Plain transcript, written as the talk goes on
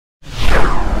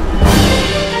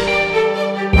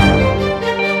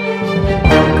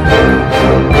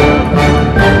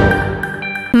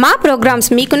మా ప్రోగ్రామ్స్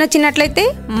మీకు నచ్చినట్లయితే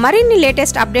మరిన్ని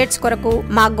లేటెస్ట్ అప్డేట్స్ కొరకు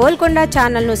మా గోల్కొండ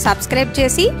ఛానల్ ను సబ్స్క్రైబ్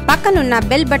చేసి పక్కనున్న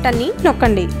బెల్ బటన్ ని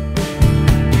నొక్కండి.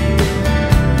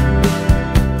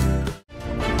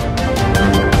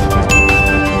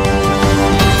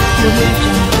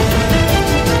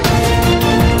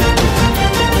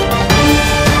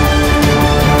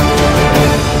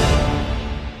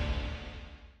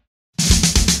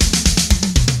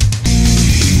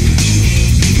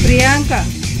 Priyanka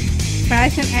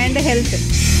Fashion and Health.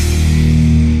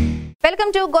 Welcome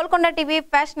to Golconda TV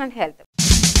Fashion and Health.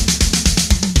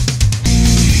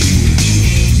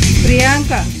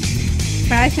 Priyanka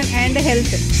Fashion and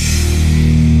Health.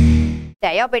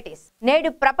 Diabetes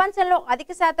నేడు ప్రపంచంలో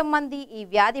అధిక శాతం మంది ఈ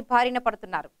వ్యాధి బారిన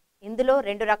పడుతున్నారు. ఇందులో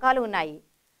రెండు రకాలు ఉన్నాయి.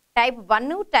 టైప్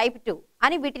 1, టైప్ 2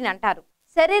 అని వీటిని అంటారు.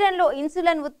 శరీరంలో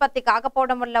ఇన్సులిన్ ఉత్పత్తి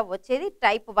కాకపోవడం వల్ల వచ్చేది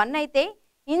టైప్ 1 అయితే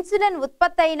ఇన్సులిన్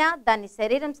ఉత్పత్తి అయినా దాన్ని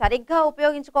శరీరం సరిగ్గా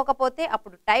ఉపయోగించుకోకపోతే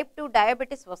అప్పుడు టైప్ 2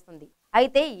 డయాబెటిస్ వస్తుంది.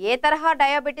 అయితే ఏ తరహా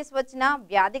డయాబెటిస్ వచ్చినా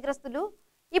వ్యాధిగ్రస్తులు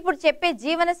ఇప్పుడు చెప్పే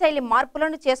జీవనశైలి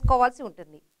మార్పులను చేసుకోవాల్సి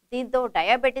ఉంటుంది. దీంతో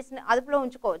డయాబెటిస్ని అదుపులో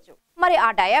ఉంచుకోవచ్చు. మరి ఆ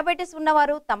డయాబెటిస్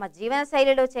ఉన్నవారు తమ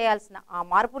జీవనశైలిలో చేయాల్సిన ఆ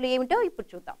మార్పులు ఏమిటో ఇప్పుడు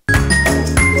చూద్దాం.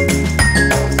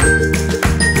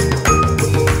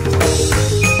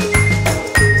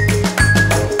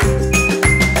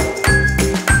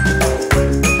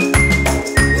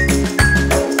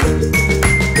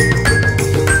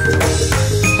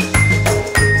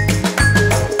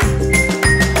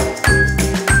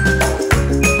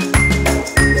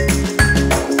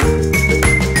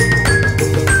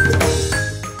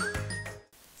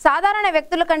 సాధారణ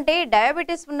వ్యక్తుల కంటే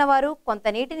డయాబెటిస్ ఉన్నవారు కొంత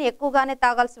నీటిని ఎక్కువగానే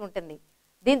తాగాల్సి ఉంటుంది.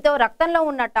 దీంతో రక్తంలో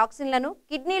ఉన్న టాక్సిన్లను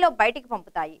కిడ్నీలో బయటికి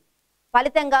పంపుతాయి.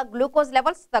 ఫలితంగా గ్లూకోజ్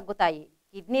లెవెల్స్ తగ్గుతాయి.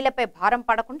 కిడ్నీలపై భారం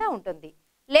పడకుండా ఉంటుంది.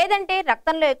 లేదంటే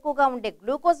రక్తంలో ఎక్కువగా ఉండే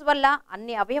గ్లూకోజ్ వల్ల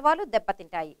అన్ని అవయవాలు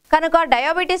దెబ్బతింటాయి. కనుక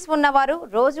డయాబెటిస్ ఉన్నవారు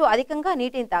రోజు అధికంగా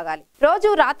నీటిని తాగాలి.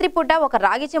 రోజు రాత్రిపూట ఒక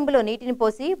రాగి చెంబులో నీటిని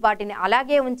పోసి వాటిని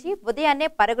అలాగే ఉంచి ఉదయాన్నే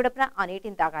పరుగుడుపున ఆ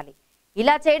నీటిని తాగాలి.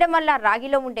 ఇలా చేయడం వల్ల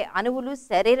రాగిలో ఉండే అణువులు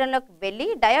శరీరంలోకి వెళ్లి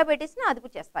డయాబెటిస్ ను అదుపు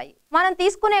చేస్తాయి. మనం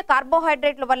తీసుకునే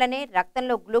కార్బోహైడ్రేట్ల వల్లనే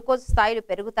రక్తంలో గ్లూకోజ్ స్థాయిలు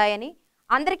పెరుగుతాయని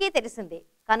అందరికీ తెలిసిందే.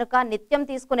 కనుక నిత్యం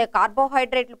తీసుకునే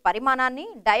కార్బోహైడ్రేట్ల పరిమాణాన్ని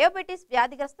డయాబెటిస్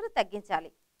వ్యాధిగ్రస్తులు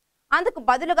తగ్గించాలి. అందుకు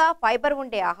బదులుగా ఫైబర్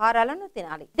ఉండే ఆహారాలను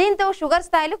తినాలి. దీంతో షుగర్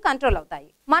స్థాయిలు కంట్రోల్ అవుతాయి.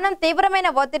 మనం తీవ్రమైన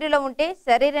ఒత్తిడిలో ఉంటే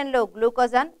శరీరంలో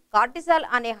గ్లూకోజాన్, కార్టిసాల్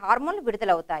అనే హార్మోన్లు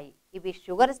విడుదలవుతాయి. ఇవి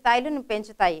షుగర్ స్థాయిలను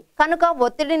పెంచుతాయి. కనుక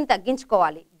ఒత్తిడిని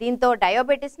తగ్గించుకోవాలి. దీంతో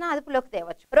డయాబెటిస్ ను అదుపులోకి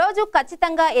తేవచ్చు. రోజు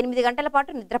ఖచ్చితంగా 8 గంటల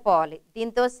పాటు నిద్రపోవాలి.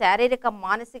 దీంతో శారీరక,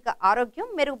 మానసిక ఆరోగ్యం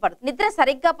మెరుగుపడుతుంది. నిద్ర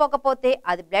సరిగ్గా పోకపోతే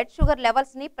అది బ్లడ్ షుగర్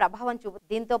లెవెల్స్ ని ప్రభావం చూపుతుంది.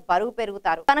 దీంతో బరువు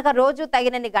పెరుగుతారు. కనుక రోజు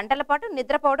తగినన్ని గంటల పాటు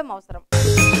నిద్రపోవడం అవసరం.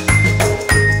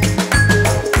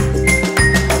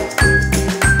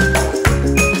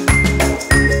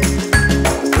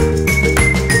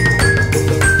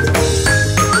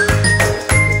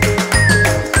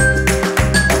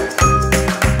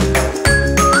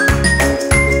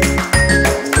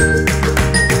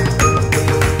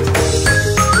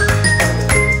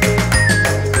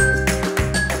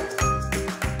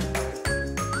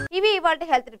 ఇవి ఇవాల్టి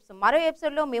హెల్త్ టిప్స్. మరో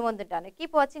ఎపిసోడ్ లో మేము ముందుంటాను.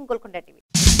 Keep watching Golconda TV.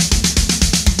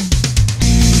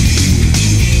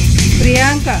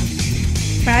 Priyanka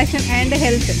Fashion and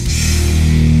Health.